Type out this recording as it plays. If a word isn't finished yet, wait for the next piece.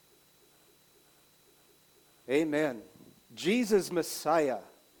Amen. Jesus Messiah,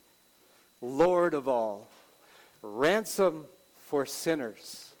 Lord of all, ransom for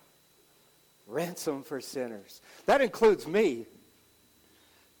sinners. Ransom for sinners. That includes me,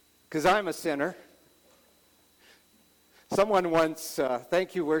 because I'm a sinner. Someone once,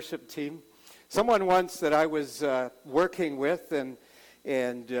 thank you worship team, someone once that I was working with and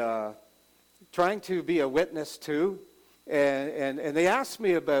trying to be a witness to, and they asked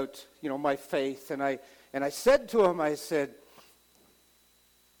me about, my faith, and I said to him, I said,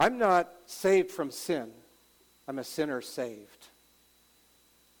 I'm not saved from sin. I'm a sinner saved.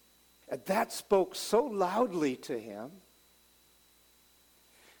 And that spoke so loudly to him.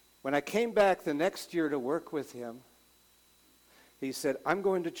 When I came back the next year to work with him, he said, I'm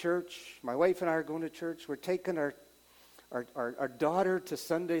going to church. My wife and I are going to church. We're taking our daughter to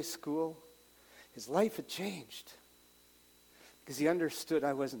Sunday school. His life had changed because he understood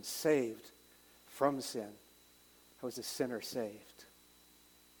I wasn't saved from sin. I was a sinner saved.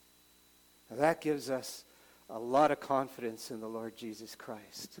 Now that gives us a lot of confidence in the Lord Jesus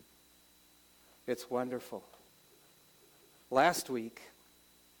Christ. It's wonderful. Last week,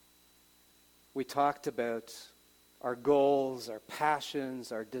 we talked about our goals, our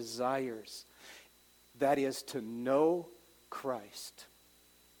passions, our desires. That is to know Christ.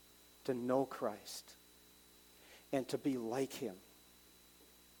 To know Christ. And to be like him.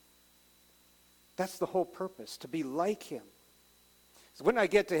 That's the whole purpose, to be like him. So when I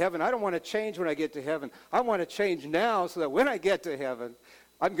get to heaven, I don't want to change when I get to heaven. I want to change now so that when I get to heaven,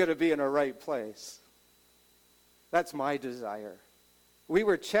 I'm going to be in a right place. That's my desire. We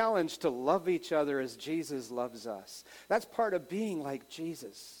were challenged to love each other as Jesus loves us. That's part of being like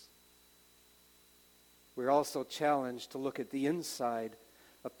Jesus. We're also challenged to look at the inside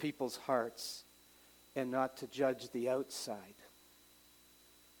of people's hearts and not to judge the outside.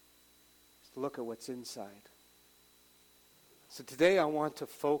 Just look at what's inside. So today I want to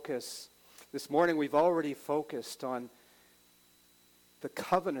focus. This morning we've already focused on the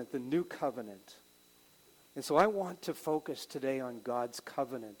covenant, the new covenant. And so I want to focus today on God's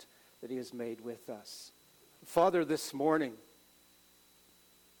covenant that he has made with us. Father, this morning,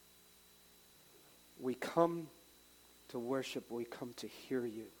 we come to worship, we come to hear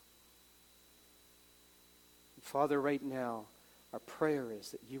you. Father, right now, our prayer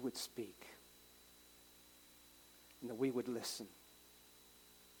is that you would speak and that we would listen.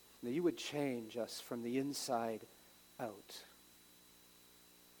 And that you would change us from the inside out.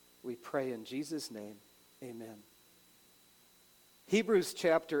 We pray in Jesus' name. Amen. Hebrews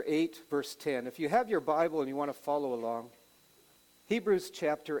chapter 8, verse 10. If you have your Bible and you want to follow along, Hebrews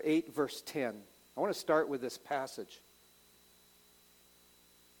chapter 8, verse 10. I want to start with this passage.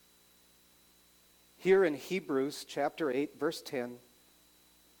 Here in Hebrews chapter 8, verse 10,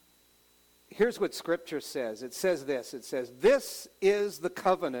 here's what Scripture says. It says this. It says, "This is the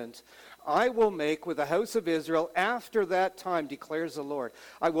covenant I will make with the house of Israel after that time, declares the Lord.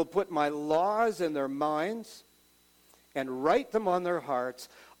 I will put my laws in their minds and write them on their hearts.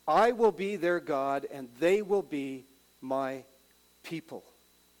 I will be their God, and they will be my people."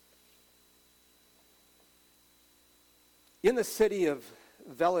 In the city of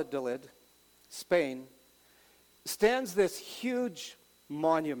Valladolid, Spain, stands this huge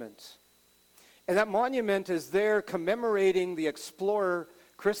monument. And that monument is there commemorating the explorer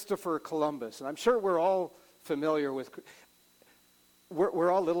Christopher Columbus. And I'm sure we're all familiar with,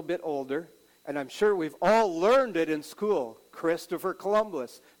 we're all a little bit older, and I'm sure we've all learned it in school. Christopher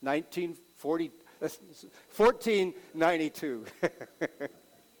Columbus, 1492.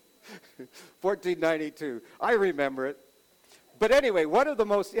 1492. I remember it. But anyway, one of the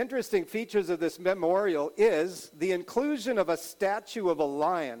most interesting features of this memorial is the inclusion of a statue of a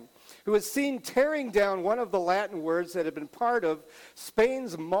lion who is seen tearing down one of the Latin words that had been part of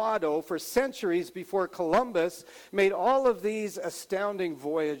Spain's motto for centuries before Columbus made all of these astounding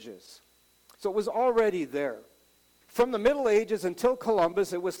voyages. So it was already there. From the Middle Ages until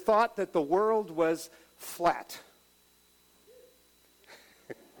Columbus, it was thought that the world was flat.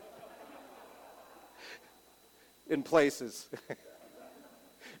 In places.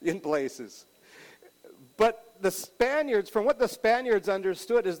 In places. But the Spaniards, from what the Spaniards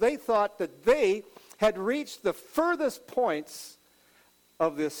understood, is they thought that they had reached the furthest points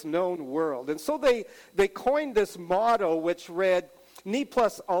of this known world. And so they coined this motto which read, "Ne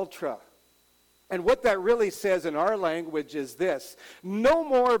plus ultra." And what that really says in our language is this: no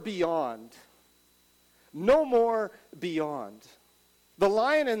more beyond. No more beyond. The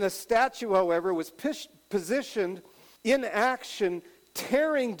lion in the statue, however, was positioned in action,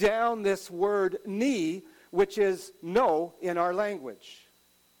 tearing down this word "ne," which is no in our language.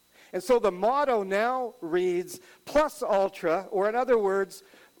 And so the motto now reads, plus ultra, or in other words,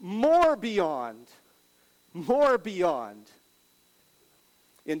 more beyond. More beyond.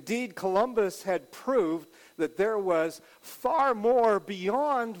 Indeed, Columbus had proved that there was far more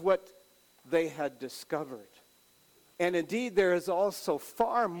beyond what they had discovered. And indeed, there is also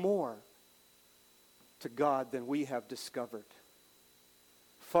far more to God than we have discovered.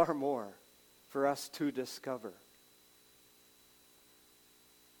 Far more for us to discover.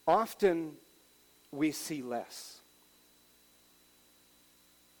 Often we see less.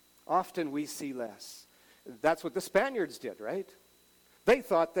 Often we see less. That's what the Spaniards did, right? They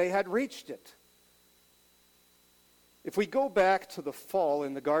thought they had reached it. If we go back to the fall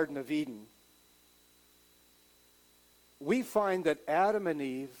in the Garden of Eden, we find that Adam and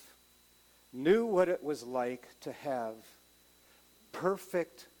Eve knew what it was like to have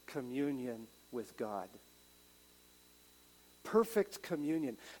perfect communion with God. Perfect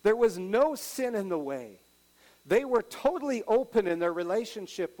communion. There was no sin in the way. They were totally open in their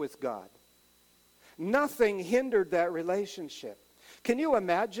relationship with God. Nothing hindered that relationship. Can you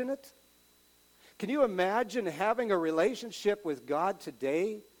imagine it? Can you imagine having a relationship with God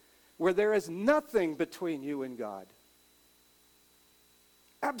today where there is nothing between you and God?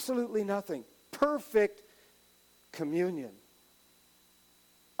 Absolutely nothing. Perfect communion.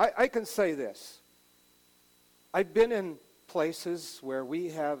 I can say this. I've been in places where we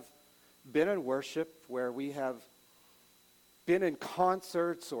have been in worship, where we have been in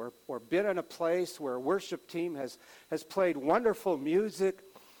concerts or been in a place where a worship team has played wonderful music,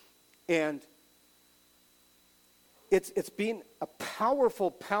 and it's been a powerful,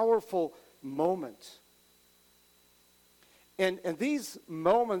 powerful moment. And these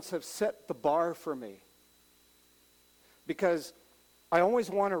moments have set the bar for me, because I always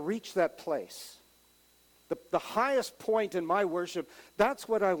want to reach that place. The highest point in my worship, that's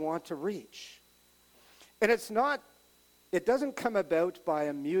what I want to reach. And it doesn't come about by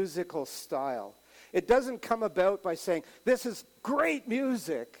a musical style. It doesn't come about by saying, this is great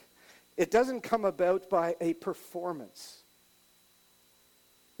music. It doesn't come about by a performance.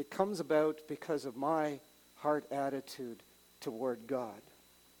 It comes about because of my heart attitude toward God.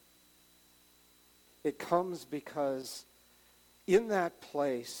 It comes because in that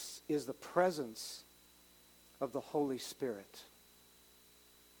place is the presence of the Holy Spirit.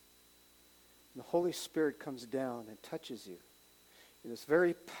 And the Holy Spirit comes down and touches you in this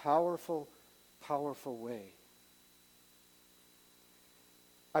very powerful, powerful way.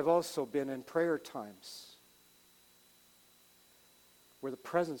 I've also been in prayer times where the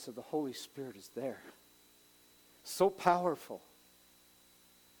presence of the Holy Spirit is there. So powerful.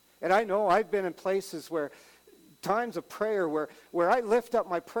 And I know I've been in places where times of prayer where I lift up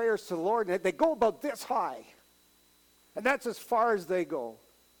my prayers to the Lord and they go about this high. And that's as far as they go.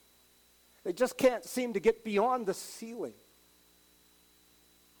 They just can't seem to get beyond the ceiling.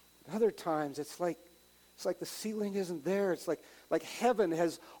 Other times it's like the ceiling isn't there. It's like heaven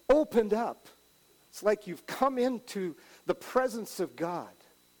has opened up. It's like you've come into the presence of God.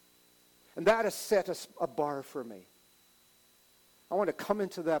 And that has set a bar for me. I want to come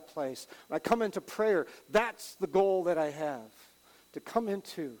into that place. When I come into prayer, that's the goal that I have. To come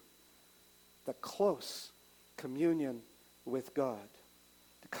into the close communion with God.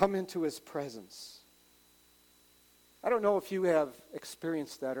 To come into His presence. I don't know if you have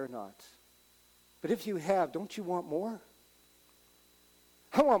experienced that or not. But if you have, don't you want more?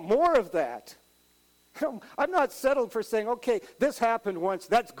 I want more of that. I'm not settled for saying, okay, this happened once,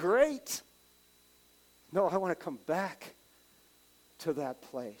 that's great. No, I want to come back to that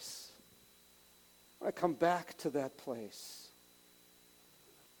place. I want to come back to that place.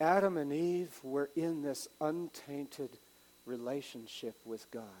 Adam and Eve were in this untainted relationship with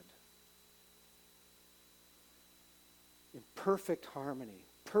God. In perfect harmony,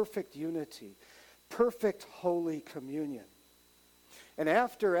 perfect unity, perfect holy communion. And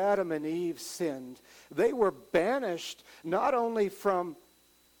after Adam and Eve sinned, they were banished not only from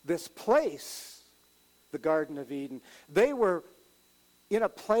this place, the Garden of Eden, they were in a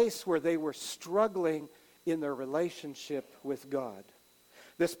place where they were struggling in their relationship with God.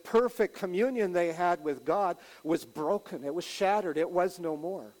 This perfect communion they had with God was broken. It was shattered. It was no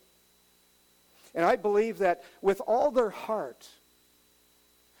more. And I believe that with all their heart,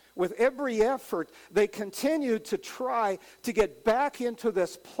 with every effort, they continued to try to get back into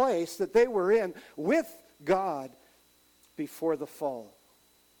this place that they were in with God before the fall.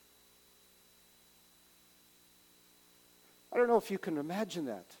 I don't know if you can imagine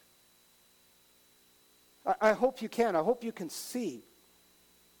that. I hope you can. I hope you can see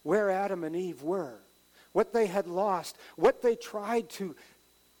where Adam and Eve were, what they had lost, what they tried to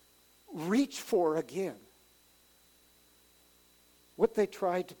reach for again, what they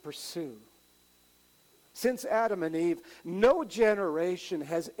tried to pursue. Since Adam and Eve, no generation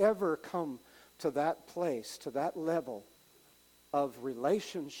has ever come to that place, to that level of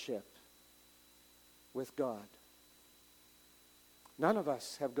relationship with God. None of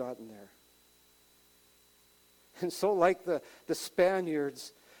us have gotten there. And so like the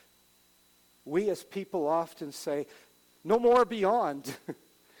Spaniards, we as people often say, no more beyond.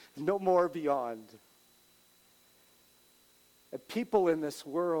 No more beyond. And people in this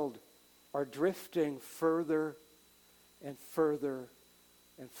world are drifting further and further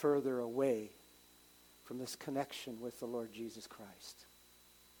and further away from this connection with the Lord Jesus Christ.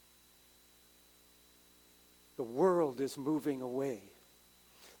 The world is moving away.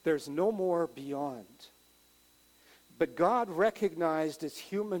 There's no more beyond. But God recognized as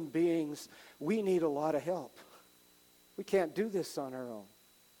human beings, we need a lot of help. We can't do this on our own.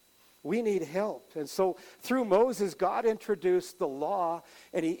 We need help. And so through Moses, God introduced the law,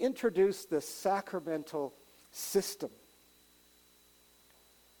 and he introduced the sacramental system.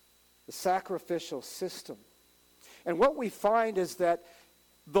 The sacrificial system. And what we find is that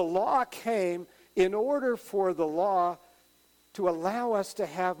the law came in order for the law to allow us to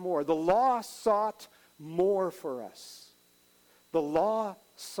have more. The law sought more for us. The law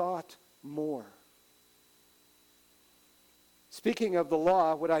sought more. Speaking of the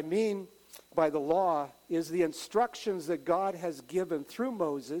law, what I mean by the law is the instructions that God has given through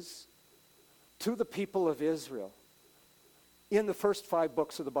Moses to the people of Israel in the first 5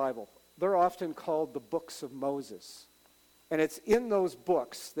 books of the Bible. They're often called the books of Moses. And it's in those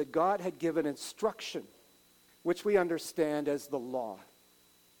books that God had given instruction, which we understand as the law.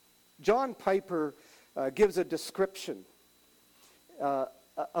 John Piper gives a description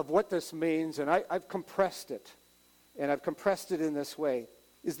of what this means, and I've compressed it. And I've compressed it in this way.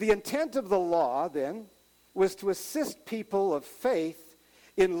 Is the intent of the law, then, was to assist people of faith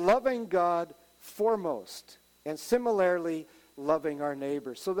in loving God foremost, and similarly loving our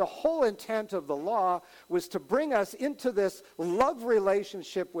neighbors. So the whole intent of the law was to bring us into this love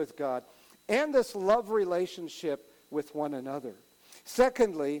relationship with God and this love relationship with one another.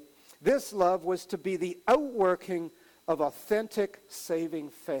 Secondly, this love was to be the outworking of authentic saving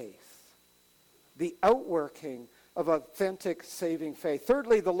faith. The outworking of authentic saving faith.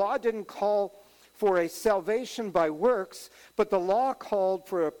 Thirdly, the law didn't call for a salvation by works, but the law called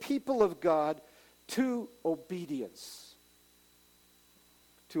for a people of God to obedience.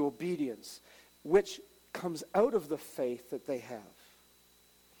 To obedience, which comes out of the faith that they have.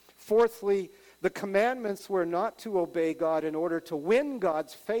 Fourthly, the commandments were not to obey God in order to win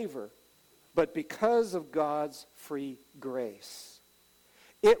God's favor, but because of God's free grace.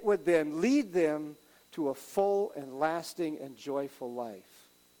 It would then lead them to a full and lasting and joyful life.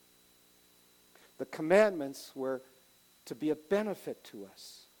 The commandments were to be a benefit to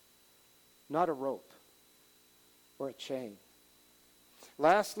us, not a rope or a chain.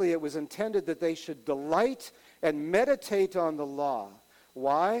 Lastly, it was intended that they should delight and meditate on the law.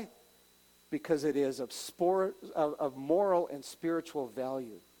 Why? Because it is of moral and spiritual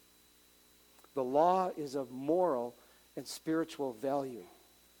value. The law is of moral and spiritual value.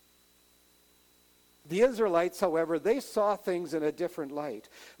 The Israelites, however, they saw things in a different light.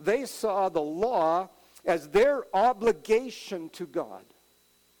 They saw the law as their obligation to God.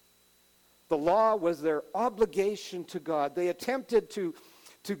 The law was their obligation to God. They attempted to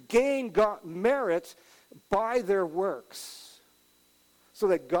gain God merit by their works so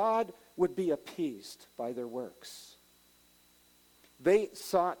that God would be appeased by their works. They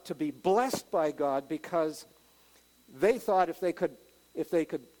sought to be blessed by God because they thought if they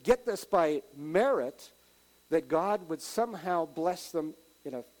could get this by merit, that God would somehow bless them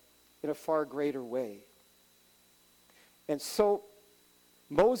in a far greater way. And so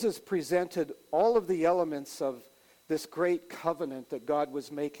Moses presented all of the elements of this great covenant that God was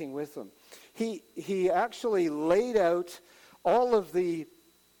making with them. He actually laid out all of the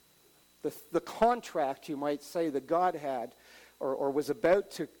contract, you might say, that God had or was about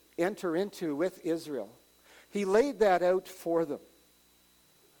to enter into with Israel. He laid that out for them.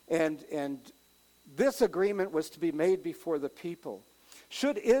 And this agreement was to be made before the people.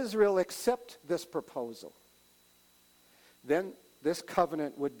 Should Israel accept this proposal, then this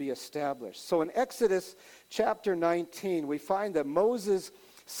covenant would be established. So in Exodus chapter 19, we find that Moses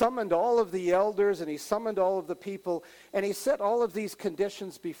summoned all of the elders and he summoned all of the people, and he set all of these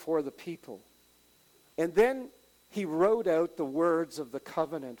conditions before the people. And then he wrote out the words of the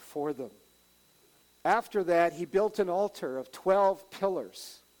covenant for them. After that, he built an altar of 12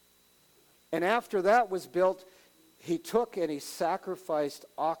 pillars. And after that was built, he took and he sacrificed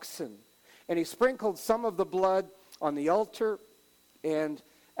oxen. And he sprinkled some of the blood on the altar. And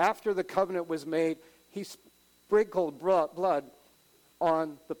after the covenant was made, he sprinkled blood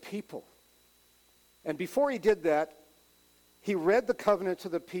on the people. And before he did that, he read the covenant to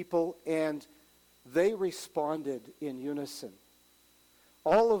the people, and they responded in unison.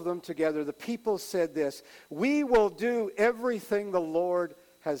 All of them together, the people said this: "We will do everything the Lord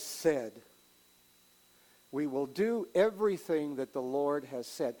has said." We will do everything that the Lord has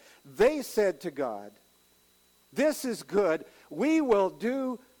said. They said to God, "This is good. We will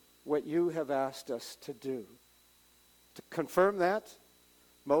do what you have asked us to do." To confirm that,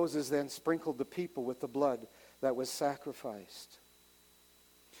 Moses then sprinkled the people with the blood that was sacrificed.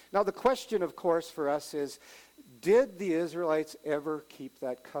 Now the question, of course, for us is, did the Israelites ever keep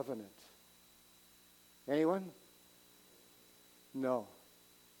that covenant? Anyone? No.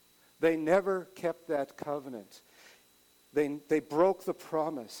 They never kept that covenant. They broke the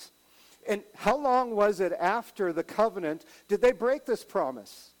promise. And how long was it after the covenant did they break this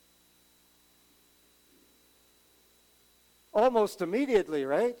promise? Almost immediately,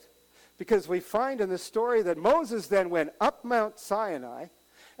 right? Because we find in the story that Moses then went up Mount Sinai,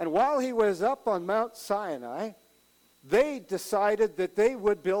 and while he was up on Mount Sinai, they decided that they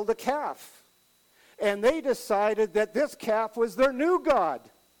would build a calf. And they decided that this calf was their new God.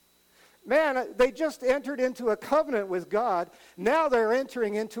 Man, they just entered into a covenant with God. Now they're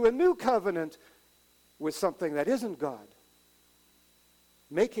entering into a new covenant with something that isn't God,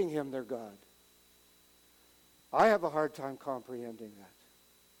 making him their God. I have a hard time comprehending that.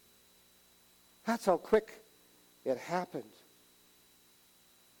 That's how quick it happened.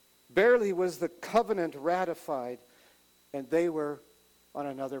 Barely was the covenant ratified, and they were on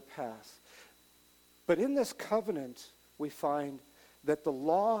another path. But in this covenant, we find that the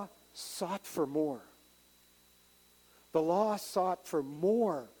law sought for more. The law sought for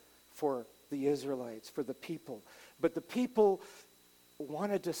more for the Israelites, for the people. But the people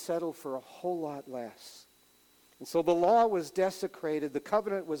wanted to settle for a whole lot less. And so the law was desecrated, the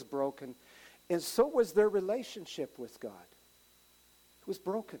covenant was broken, and so was their relationship with God. It was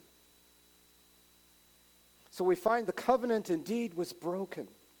broken. So we find the covenant indeed was broken.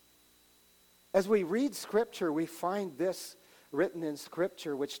 As we read Scripture, we find this written in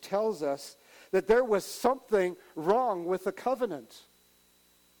Scripture, which tells us that there was something wrong with the covenant.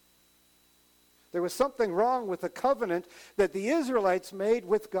 There was something wrong with the covenant that the Israelites made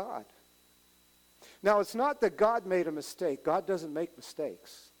with God. Now, it's not that God made a mistake. God doesn't make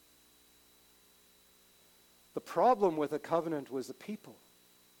mistakes. The problem with the covenant was the people,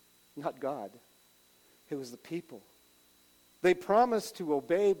 not God. It was the people. They promised to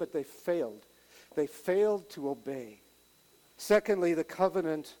obey, but they failed. They failed to obey. Secondly, the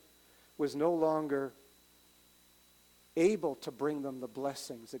covenant was no longer able to bring them the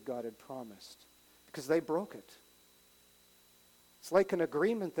blessings that God had promised because they broke it. It's like an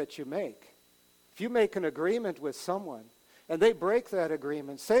agreement that you make. If you make an agreement with someone and they break that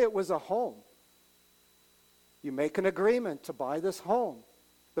agreement, say it was a home. You make an agreement to buy this home.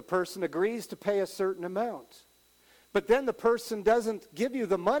 The person agrees to pay a certain amount. But then the person doesn't give you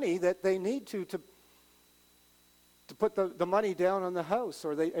the money that they need to put the money down on the house,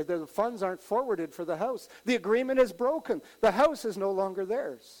 or the funds aren't forwarded for the house. The agreement is broken. The house is no longer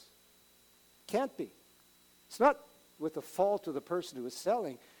theirs. Can't be. It's not with the fault of the person who was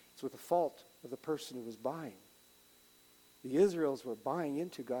selling. It's with the fault of the person who was buying. The Israelites were buying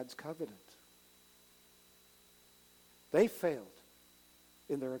into God's covenant. They failed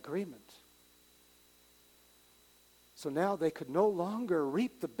in their agreement. So now they could no longer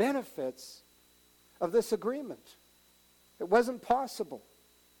reap the benefits of this agreement. It wasn't possible.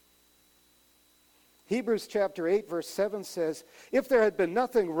 Hebrews chapter 8 verse 7 says, "If there had been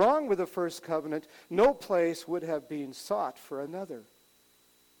nothing wrong with the first covenant, no place would have been sought for another."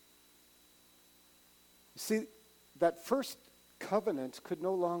 You see, that first covenant could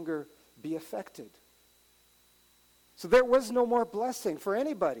no longer be affected. So there was no more blessing for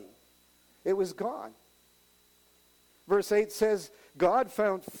anybody. It was gone. Verse 8 says, God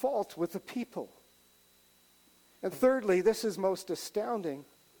found fault with the people. And thirdly, this is most astounding,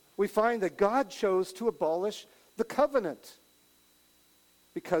 we find that God chose to abolish the covenant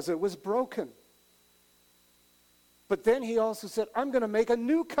because it was broken. But then he also said, I'm going to make a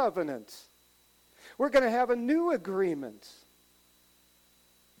new covenant. We're going to have a new agreement.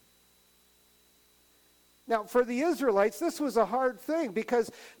 Now, for the Israelites, this was a hard thing because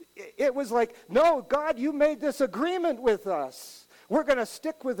it was like, no, God, you made this agreement with us. We're going to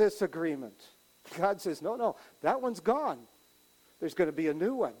stick with this agreement. God says, no, that one's gone. There's going to be a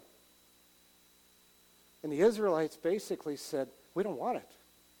new one. And the Israelites basically said, we don't want it.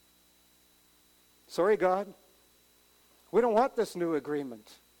 Sorry, God. We don't want this new agreement.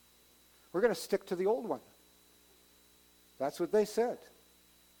 We're going to stick to the old one. That's what they said.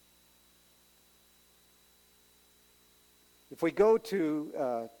 If we go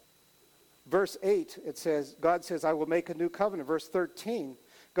to verse 8, it says, God says, I will make a new covenant. Verse 13,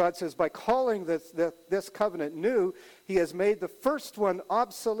 God says, by calling this covenant new, he has made the first one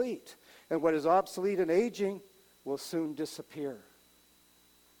obsolete. And what is obsolete and aging will soon disappear.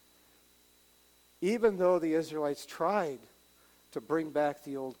 Even though the Israelites tried to bring back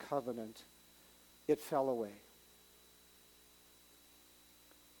the old covenant, it fell away.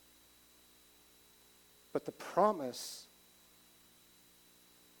 But the promise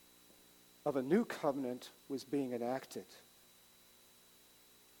of a new covenant was being enacted.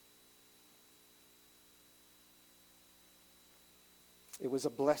 It was a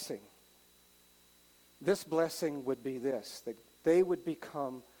blessing. This blessing would be this, that they would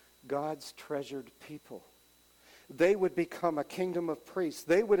become God's treasured people. They would become a kingdom of priests.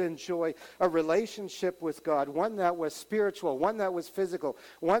 They would enjoy a relationship with God, one that was spiritual, one that was physical,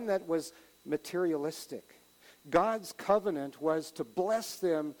 one that was materialistic. God's covenant was to bless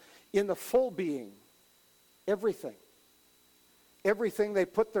them in the full being. Everything. Everything they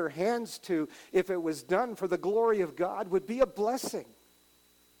put their hands to, if it was done for the glory of God, would be a blessing.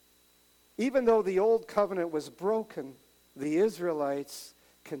 Even though the old covenant was broken, the Israelites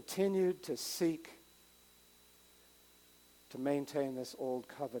continued to seek to maintain this old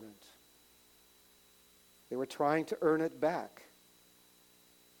covenant. They were trying to earn it back.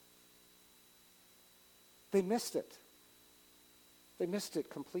 They missed it. They missed it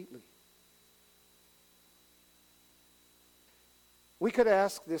completely. We could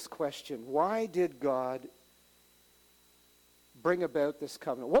ask this question: why did God bring about this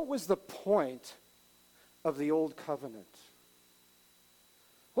covenant? What was the point of the old covenant?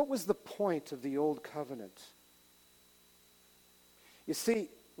 What was the point of the old covenant? You see,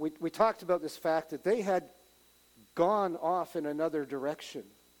 we talked about this fact that they had gone off in another direction.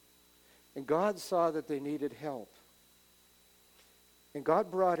 And God saw that they needed help. And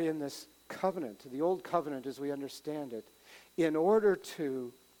God brought in this covenant, the old covenant as we understand it, in order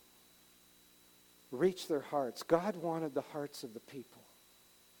to reach their hearts. God wanted the hearts of the people.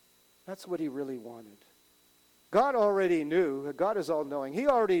 That's what he really wanted. God already knew, God is all-knowing, he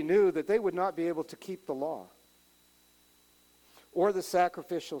already knew that they would not be able to keep the law or the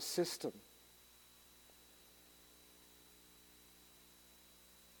sacrificial system.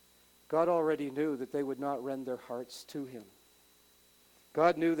 God already knew that they would not rend their hearts to him.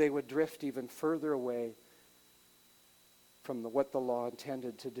 God knew they would drift even further away from what the law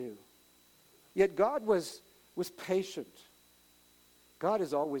intended to do. Yet God was patient. God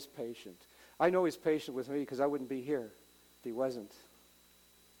is always patient. I know he's patient with me because I wouldn't be here if he wasn't.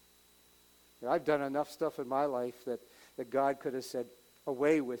 And I've done enough stuff in my life that God could have said,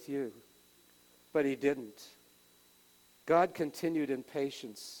 away with you. But he didn't. God continued in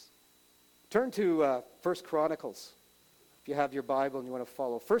patience. Turn to 1 Chronicles, if you have your Bible and you want to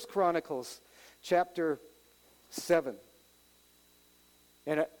follow. 1 Chronicles chapter 7.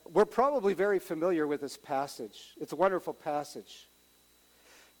 And we're probably very familiar with this passage. It's a wonderful passage.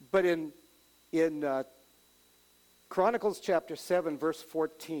 But in Chronicles chapter 7, verse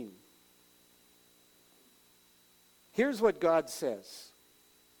 14, here's what God says.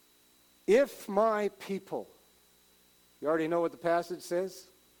 If my people, you already know what the passage says?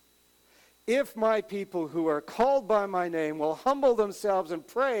 If my people who are called by my name will humble themselves and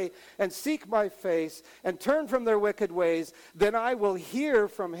pray and seek my face and turn from their wicked ways, then I will hear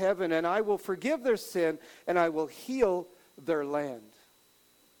from heaven and I will forgive their sin and I will heal their land.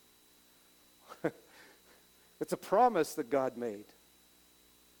 It's a promise that God made.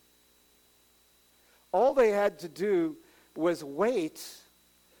 All they had to do was wait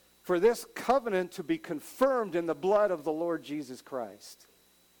for this covenant to be confirmed in the blood of the Lord Jesus Christ.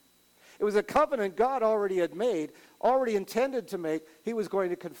 It was a covenant God already had made, already intended to make. He was going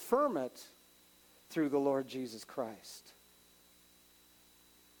to confirm it through the Lord Jesus Christ.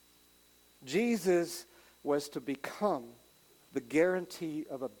 Jesus was to become the guarantee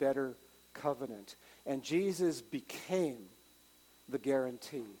of a better covenant. And Jesus became the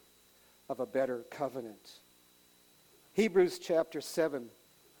guarantee of a better covenant. Hebrews chapter 7,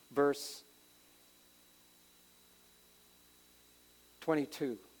 verse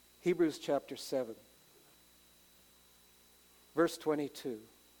 22. Hebrews chapter 7, verse 22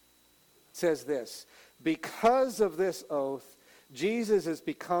 says this: because of this oath, Jesus has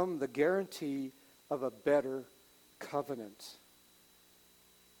become the guarantee of a better covenant.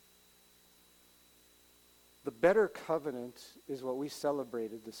 The better covenant is what we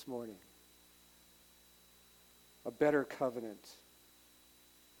celebrated this morning. A better covenant.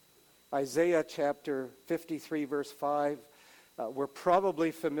 Isaiah chapter 53, verse 5. We're probably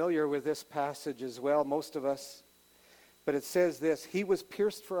familiar with this passage as well, most of us. But it says this: He was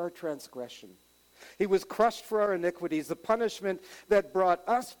pierced for our transgression. He was crushed for our iniquities. The punishment that brought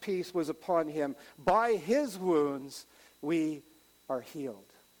us peace was upon him. By his wounds we are healed.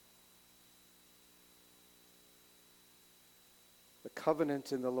 The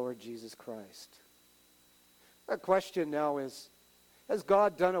covenant in the Lord Jesus Christ. The question now is, has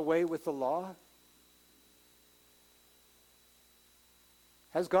God done away with the law?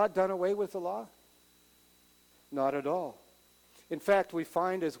 Has God done away with the law? Not at all. In fact, we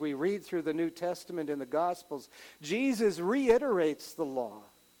find as we read through the New Testament in the Gospels, Jesus reiterates the law,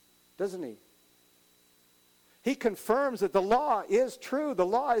 doesn't he? He confirms that the law is true, the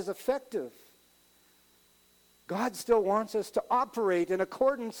law is effective. God still wants us to operate in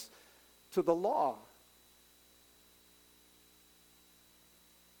accordance to the law.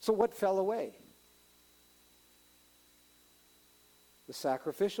 So what fell away? The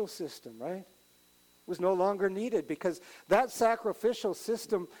sacrificial system, right? Was no longer needed because that sacrificial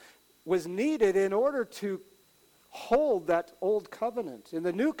system was needed in order to hold that old covenant. In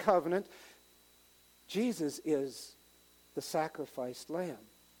the new covenant, Jesus is the sacrificed lamb.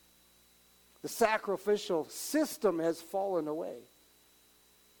 The sacrificial system has fallen away.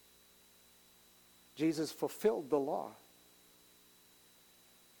 Jesus fulfilled the law.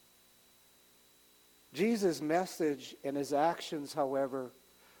 Jesus' message and his actions, however,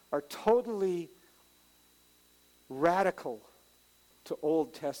 are totally radical to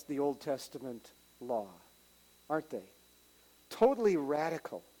the Old Testament law, aren't they? Totally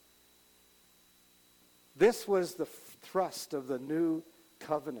radical. This was the thrust of the new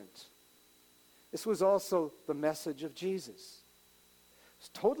covenant. This was also the message of Jesus. It's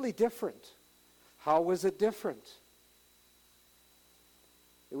totally different. How was it different?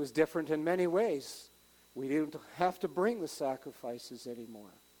 It was different in many ways. We didn't have to bring the sacrifices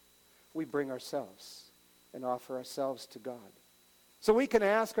anymore. We bring ourselves and offer ourselves to God. So we can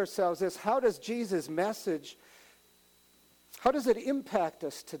ask ourselves this: how does Jesus' message, how does it impact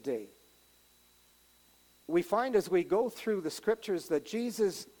us today? We find as we go through the scriptures that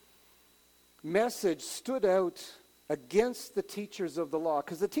Jesus' message stood out against the teachers of the law.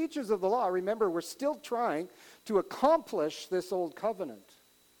 Because the teachers of the law, remember, were still trying to accomplish this old covenant.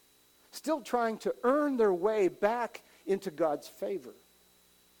 Still trying to earn their way back into God's favor.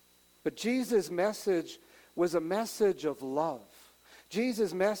 But Jesus' message was a message of love.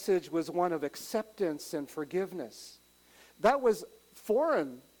 Jesus' message was one of acceptance and forgiveness. That was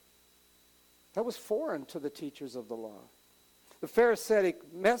foreign. That was foreign to the teachers of the law. The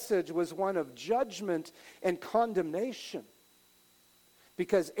Pharisaic message was one of judgment and condemnation.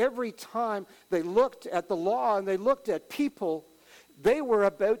 Because every time they looked at the law and they looked at people, they were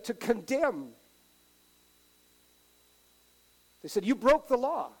about to condemn. They said, you broke the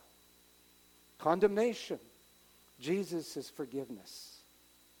law. Condemnation. Jesus is forgiveness.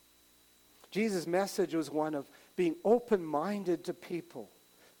 Jesus' message was one of being open-minded to people,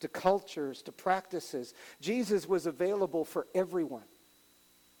 to cultures, to practices. Jesus was available for everyone.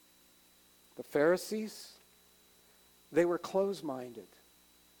 The Pharisees, they were closed-minded.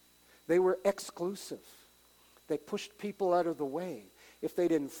 They were exclusive. They pushed people out of the way if they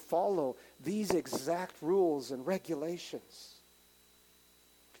didn't follow these exact rules and regulations.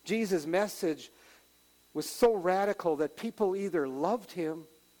 Jesus' message was so radical that people either loved him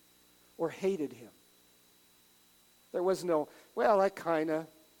or hated him. There was no,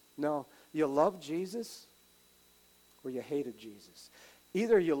 no. You loved Jesus or you hated Jesus.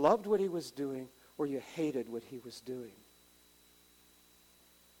 Either you loved what he was doing or you hated what he was doing.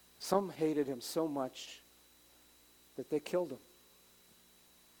 Some hated him so much that they killed him.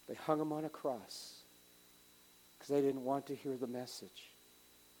 They hung him on a cross because they didn't want to hear the message.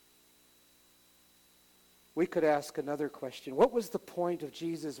 We could ask another question. What was the point of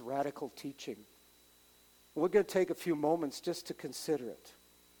Jesus' radical teaching? We're going to take a few moments just to consider it.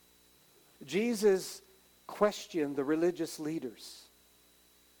 Jesus questioned the religious leaders.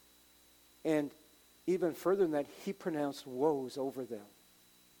 And even further than that, he pronounced woes over them.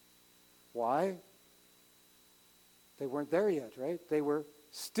 Why? They weren't there yet, right? They were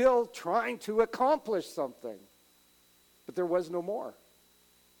still trying to accomplish something. But there was no more.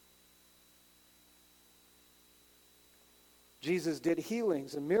 Jesus did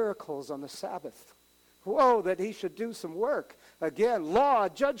healings and miracles on the Sabbath. Whoa, that he should do some work. Again, law,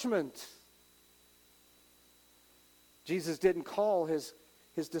 judgment. Jesus didn't call his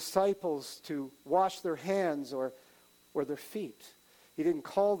his disciples to wash their hands or their feet. He didn't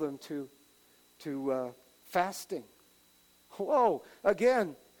call them to fasting. Whoa,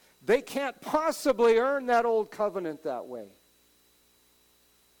 again, they can't possibly earn that old covenant that way.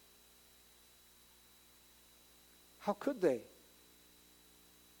 How could they?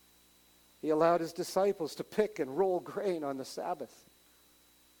 He allowed his disciples to pick and roll grain on the Sabbath,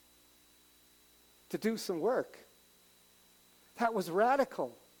 to do some work. That was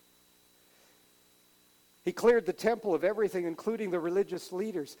radical. He cleared the temple of everything, including the religious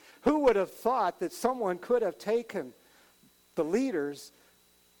leaders. Who would have thought that someone could have taken the leaders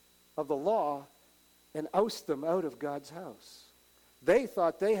of the law and oust them out of God's house? They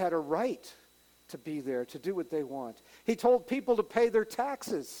thought they had a right to be there, to do what they want. He told people to pay their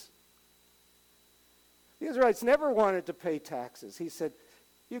taxes. The Israelites never wanted to pay taxes. He said,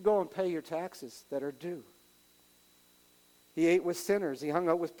 you go and pay your taxes that are due. He ate with sinners. He hung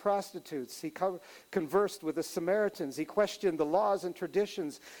out with prostitutes. He conversed with the Samaritans. He questioned the laws and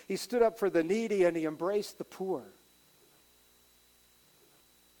traditions. He stood up for the needy and he embraced the poor.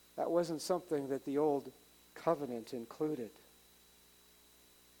 That wasn't something that the old covenant included.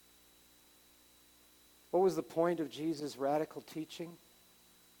 What was the point of Jesus' radical teaching?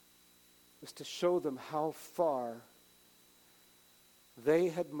 It was to show them how far they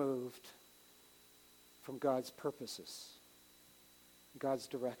had moved from God's purposes, God's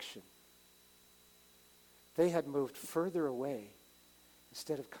direction. They had moved further away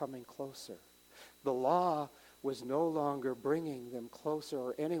instead of coming closer. The law was no longer bringing them closer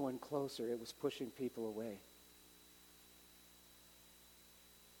or anyone closer. It was pushing people away.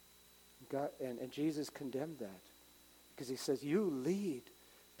 And Jesus condemned that because he says, you lead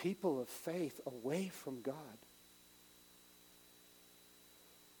people of faith away from God.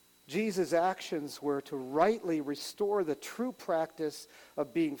 Jesus' actions were to rightly restore the true practice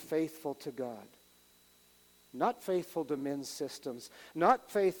of being faithful to God. Not faithful to men's systems, not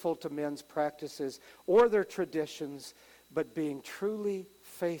faithful to men's practices or their traditions, but being truly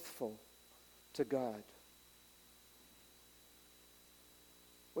faithful to God.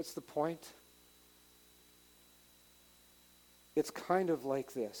 What's the point? It's kind of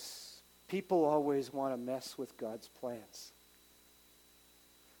like this. People always want to mess with God's plans.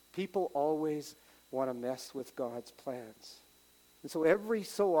 People always want to mess with God's plans. And so every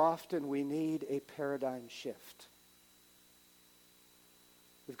so often we need a paradigm shift.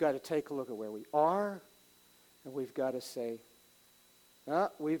 We've got to take a look at where we are, and we've got to say,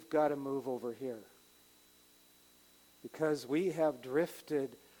 we've got to move over here. Because we have drifted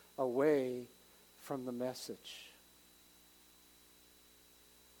away from the message.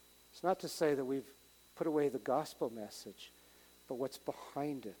 It's not to say that we've put away the gospel message, but what's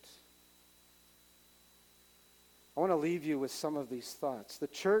behind it. I want to leave you with some of these thoughts. The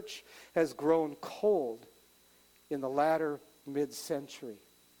church has grown cold in the latter mid-century.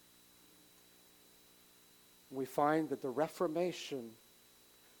 We find that the Reformation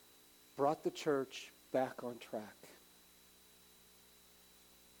brought the church back on track.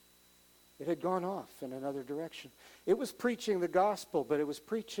 It had gone off in another direction. It was preaching the gospel, but it was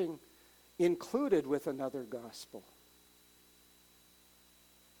preaching included with another gospel.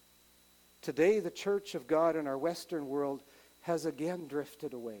 Today, the church of God in our Western world has again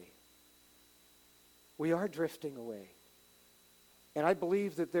drifted away. We are drifting away. And I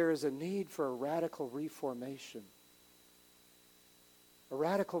believe that there is a need for a radical reformation. A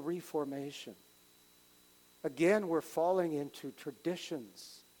radical reformation. Again, we're falling into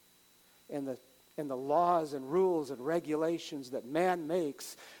traditions and the laws and rules and regulations that man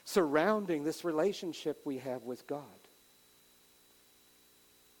makes surrounding this relationship we have with God.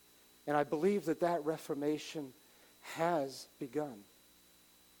 And I believe that Reformation has begun.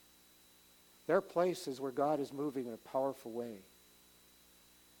 There are places where God is moving in a powerful way.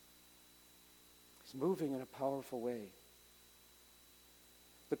 He's moving in a powerful way.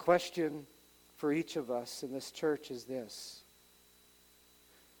 The question for each of us in this church is this: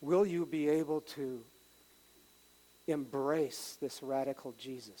 will you be able to embrace this radical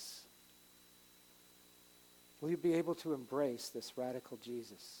Jesus? Will you be able to embrace this radical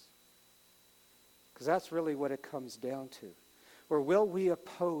Jesus? Because that's really what it comes down to. Or will we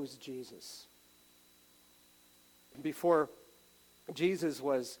oppose Jesus? Before Jesus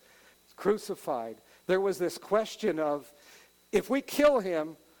was crucified, there was this question of, if we kill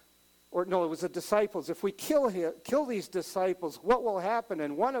him, or no, it was the disciples, if we kill these disciples, what will happen?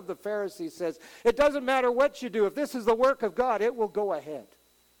 And one of the Pharisees says, it doesn't matter what you do. If this is the work of God, it will go ahead.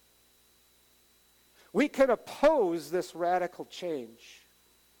 We can oppose this radical change.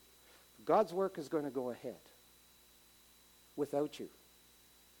 God's work is going to go ahead without you.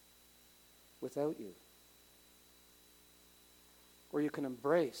 without you. Or you can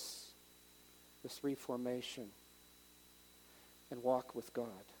embrace this reformation and walk with God.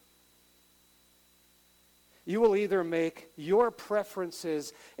 You will either make your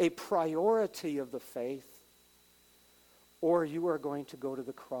preferences a priority of the faith, or you are going to go to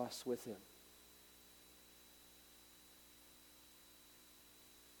the cross with him.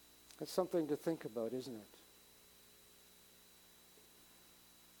 That's something to think about, isn't it?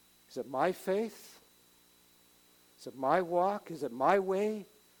 Is it my faith? Is it my walk? Is it my way?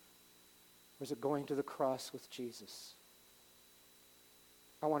 Or is it going to the cross with Jesus?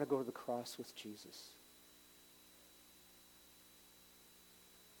 I want to go to the cross with Jesus.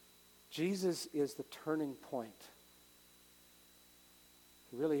 Jesus is the turning point.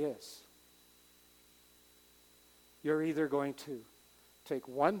 He really is. You're either going to take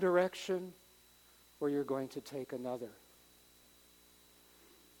one direction or you're going to take another.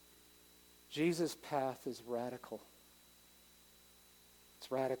 Jesus' path is radical.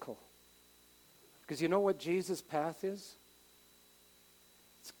 It's radical. Because you know what Jesus' path is?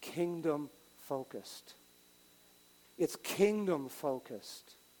 It's kingdom focused. It's kingdom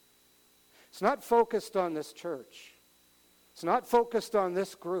focused. It's not focused on this church. It's not focused on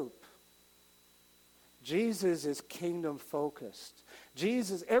this group. Jesus is kingdom focused.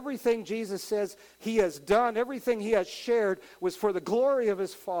 Jesus, everything Jesus says he has done, everything he has shared was for the glory of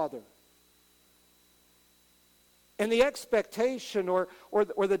his Father. And the expectation or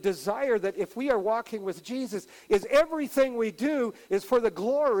the desire that if we are walking with Jesus is everything we do is for the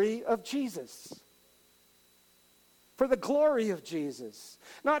glory of Jesus. For the glory of Jesus.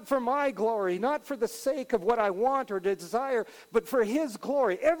 Not for my glory, not for the sake of what I want or desire, but for his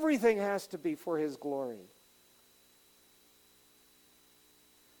glory. Everything has to be for his glory.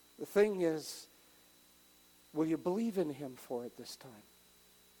 The thing is, will you believe in him for it this time?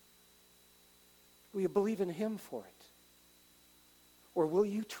 Will you believe in him for it? Or will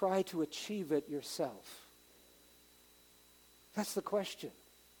you try to achieve it yourself? That's the question.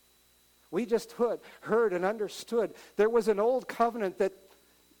 We just heard and understood there was an old covenant that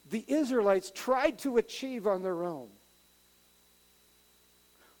the Israelites tried to achieve on their own.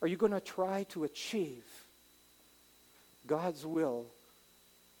 Are you going to try to achieve God's will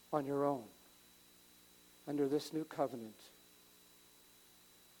on your own under this new covenant?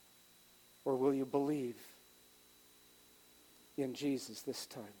 Or will you believe in Jesus this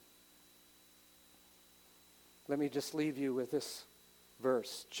time? Let me just leave you with this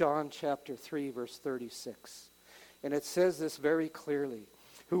verse, John chapter 3, verse 36. And it says this very clearly.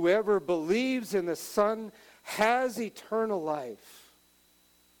 Whoever believes in the Son has eternal life.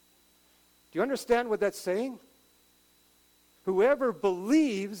 Do you understand what that's saying? Whoever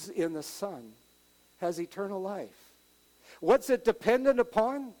believes in the Son has eternal life. What's it dependent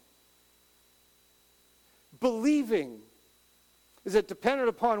upon? Believing. Is it dependent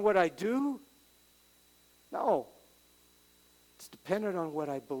upon what I do? No. It's dependent on what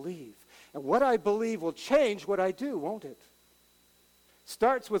I believe. And what I believe will change what I do, won't it?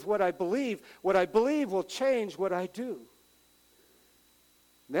 Starts with what I believe. What I believe will change what I do.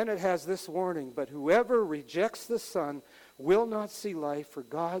 Then it has this warning, but whoever rejects the Son will not see life, for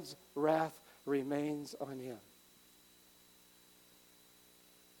God's wrath remains on him.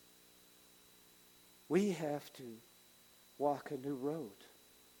 We have to walk a new road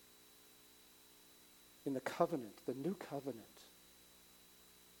in the covenant, the new covenant,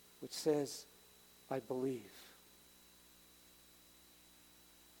 which says, I believe.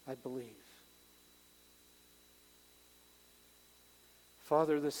 I believe.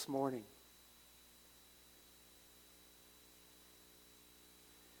 Father, this morning,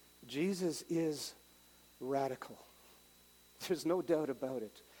 Jesus is radical. There's no doubt about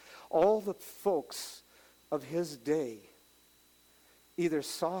it. All the folks of his day either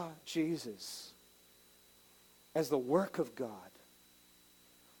saw Jesus as the work of God,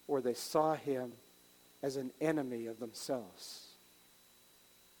 or they saw him as an enemy of themselves.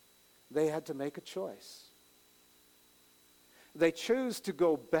 They had to make a choice. They chose to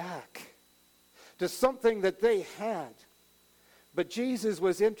go back to something that they had. But Jesus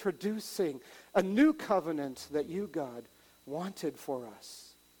was introducing a new covenant that you, God, wanted for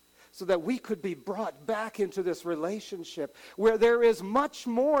us, so that we could be brought back into this relationship where there is much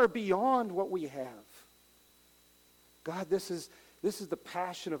more beyond what we have. God, this is the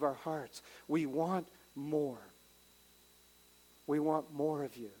passion of our hearts. We want more. We want more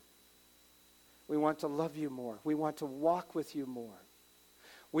of you. We want to love you more. We want to walk with you more.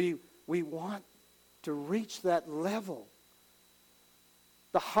 We want to reach that level,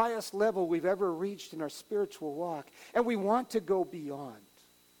 the highest level we've ever reached in our spiritual walk, and we want to go beyond.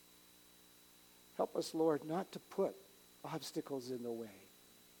 Help us, Lord, not to put obstacles in the way,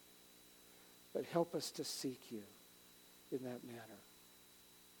 but help us to seek you in that manner.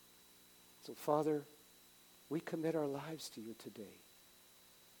 So, Father, we commit our lives to you today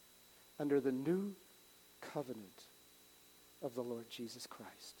under the new covenant of the Lord Jesus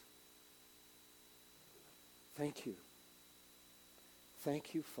Christ. Thank you.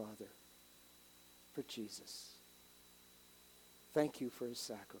 Thank you, Father, for Jesus. Thank you for his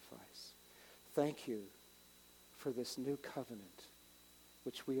sacrifice. Thank you for this new covenant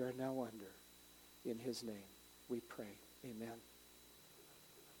which we are now under. In his name we pray. Amen.